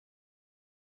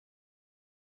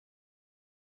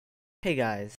Hey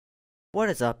guys, what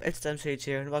is up? It's Demsage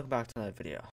here, and welcome back to another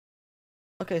video.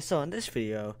 Okay, so in this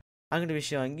video, I'm going to be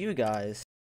showing you guys,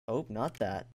 oh, not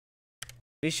that,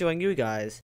 be showing you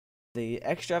guys the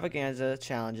Extravaganza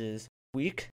challenges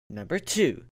week number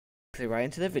 2. Let's get right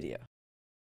into the video.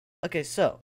 Okay,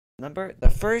 so,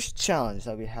 the first challenge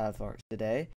that we have for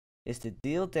today is to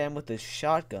deal damage with the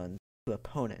shotgun to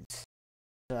opponents.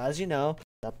 So as you know,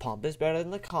 the pump is better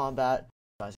than the combat,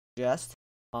 so I suggest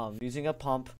using a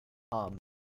pump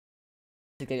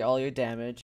to get all your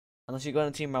damage. Unless you go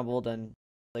into Team Rumble, then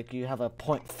like you have a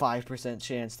 0.5%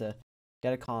 chance to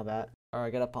get a combat or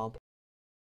get a pump.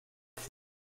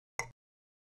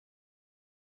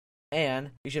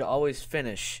 And you should always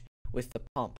finish with the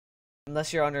pump.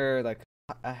 Unless you're under like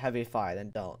a heavy fire,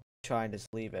 then don't. Try and just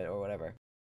leave it or whatever.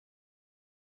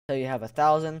 So you have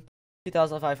 1,000,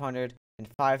 2,500, and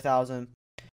 5,000.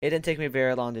 It didn't take me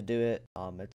very long to do it.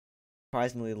 It's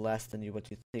surprisingly less than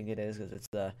what you think it is because it's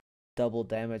the double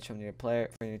damage from your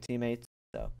teammates.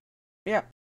 So yeah.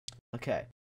 Okay.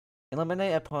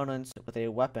 Eliminate opponents with a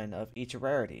weapon of each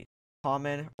rarity: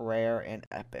 common, rare, and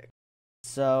epic.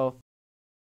 So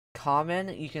common,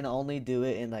 you can only do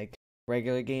it in like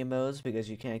regular game modes because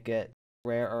you can't get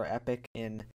rare or epic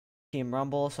in Team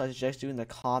Rumble. So I suggest doing the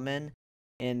common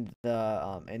in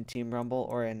the in Team Rumble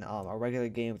or in a regular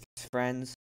game with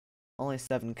friends. Only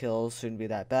 7 kills, shouldn't be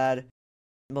that bad.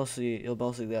 You'll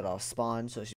mostly get off spawn,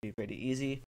 so it should be pretty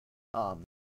easy.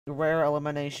 Rare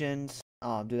eliminations,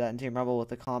 do that in Team Rumble with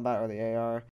the combat or the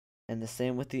AR, and the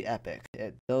same with the epic.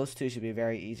 Those two should be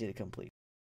very easy to complete.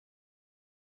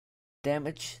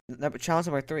 Challenge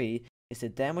number 3 is to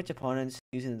damage opponents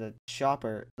using the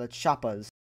choppa's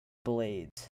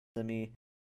blades. Let me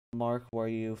mark where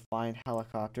you find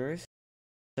helicopters.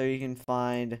 So you can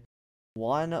find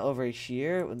one over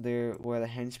here where the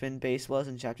henchman base was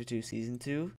in Chapter 2, Season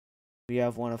 2. We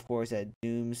have one, of course, at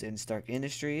Doom's in Stark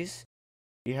Industries.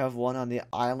 You have one on the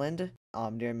island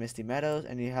near Misty Meadows,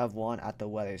 and you have one at the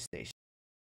weather station.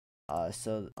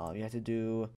 So you have to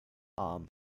do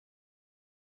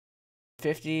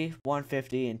 50,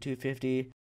 150, and 250.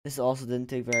 This also didn't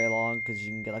take very long because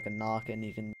you can get like a knock and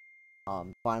you can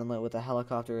final it with a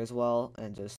helicopter as well,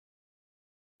 and just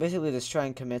basically just try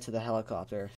and commit to the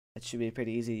helicopter. It should be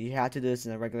pretty easy. You have to do this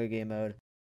in a regular game mode,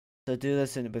 so do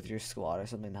this with your squad or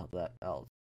something to help that out.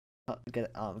 Get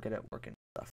it working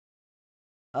stuff.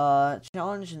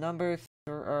 Challenge number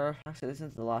actually this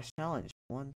is the last challenge.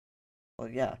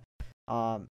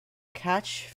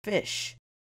 Catch fish.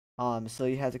 So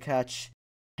you have to catch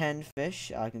 10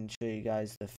 fish. I can show you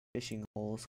guys the fishing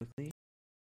holes quickly.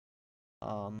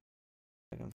 I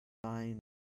can find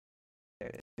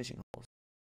fishing holes.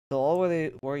 So all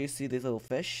where you see these little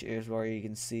fish is where you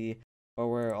can see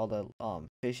or where all the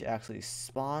fish actually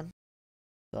spawn.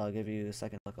 So I'll give you a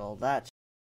second to look at all that.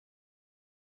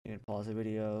 You can pause the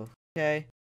video. Okay.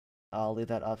 I'll leave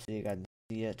that up so you guys can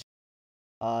see it.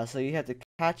 So you have to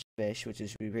catch fish, which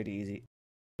should be pretty easy.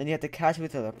 Then you have to catch it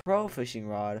with a pro fishing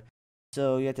rod.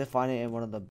 So you have to find it in one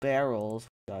of the barrels,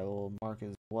 which I will mark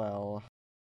as well.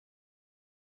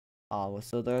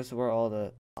 So there's where all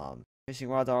the fishing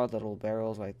rods are, the little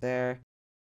barrels right there.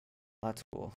 That's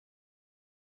cool.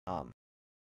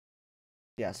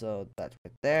 Yeah, so that's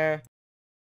right there.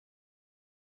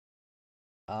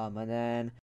 And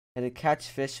then to catch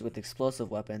fish with explosive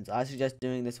weapons, I suggest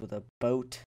doing this with a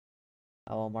boat.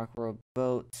 I will mark where a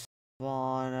boat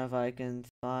spawn if I can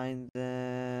find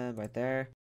them right there.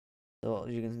 So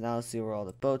you can now see where all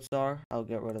the boats are. I'll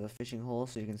get rid of the fishing hole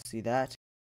so you can see that.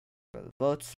 Where the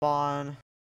boats spawn,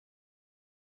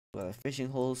 where the fishing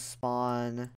holes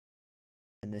spawn,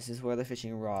 and this is where the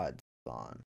fishing rods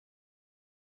spawn.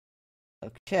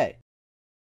 Okay.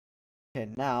 Okay,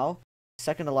 now,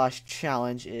 second to last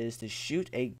challenge is to shoot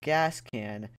a gas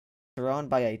can thrown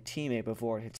by a teammate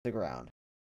before it hits the ground.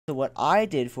 So what I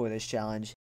did for this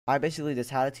challenge, I basically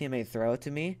just had a teammate throw it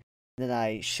to me, and then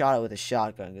I shot it with a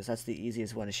shotgun because that's the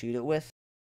easiest one to shoot it with.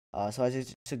 So I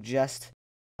just suggest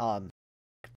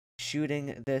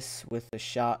shooting this with a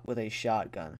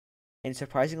shotgun. And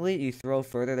surprisingly, you throw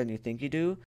further than you think you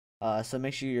do. So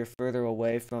make sure you're further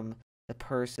away from the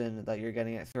person that you're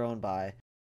getting it thrown by,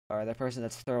 or the person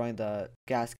that's throwing the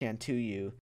gas can to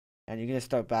you, and you're gonna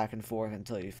start back and forth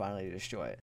until you finally destroy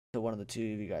it. So one of the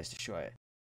two of you guys destroy it.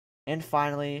 And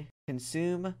finally,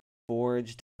 consume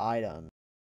forged items.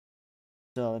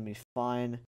 So let me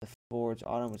find the forged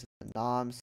item, which is the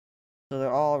noms. So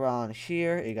they're all around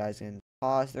here. You guys can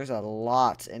pause. There's a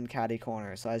lot in Caddy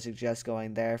Corner, so I suggest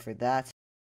going there for that.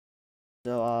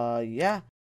 So yeah,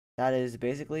 that is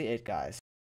basically it, guys.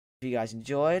 If you guys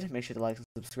enjoyed, make sure to like and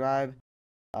subscribe.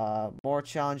 More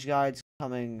challenge guides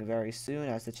coming very soon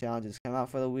as the challenges come out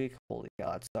for the week. Holy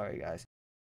God, sorry guys.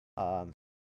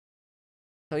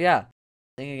 So yeah,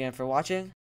 thank you again for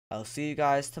watching. I'll see you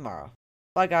guys tomorrow.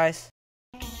 Bye guys.